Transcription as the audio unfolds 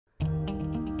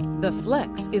The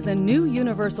Flex is a new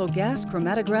universal gas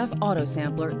chromatograph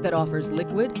autosampler that offers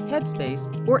liquid, headspace,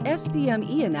 or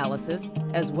SPME analysis,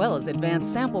 as well as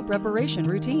advanced sample preparation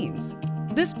routines.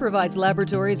 This provides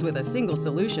laboratories with a single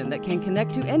solution that can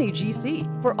connect to any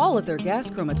GC for all of their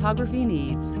gas chromatography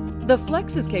needs. The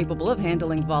Flex is capable of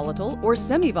handling volatile or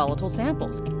semi-volatile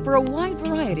samples for a wide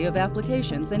variety of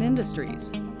applications and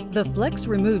industries. The Flex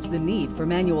removes the need for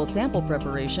manual sample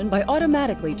preparation by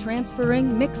automatically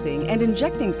transferring, mixing, and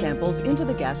injecting samples into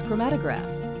the gas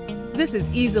chromatograph. This is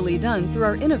easily done through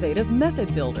our innovative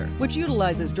Method Builder, which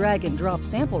utilizes drag-and-drop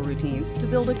sample routines to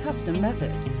build a custom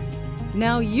method.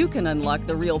 Now you can unlock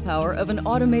the real power of an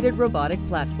automated robotic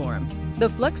platform. The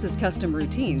Flex's custom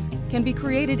routines can be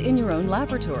created in your own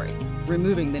laboratory,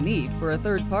 removing the need for a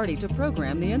third party to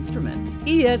program the instrument.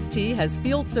 EST has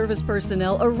field service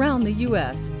personnel around the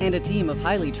U.S. and a team of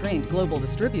highly trained global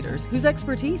distributors whose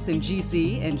expertise in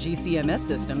GC and GCMS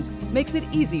systems makes it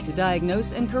easy to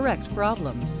diagnose and correct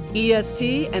problems.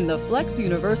 EST and the Flex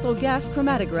Universal Gas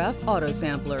Chromatograph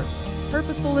Autosampler.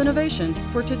 Purposeful innovation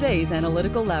for today's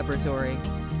analytical laboratory.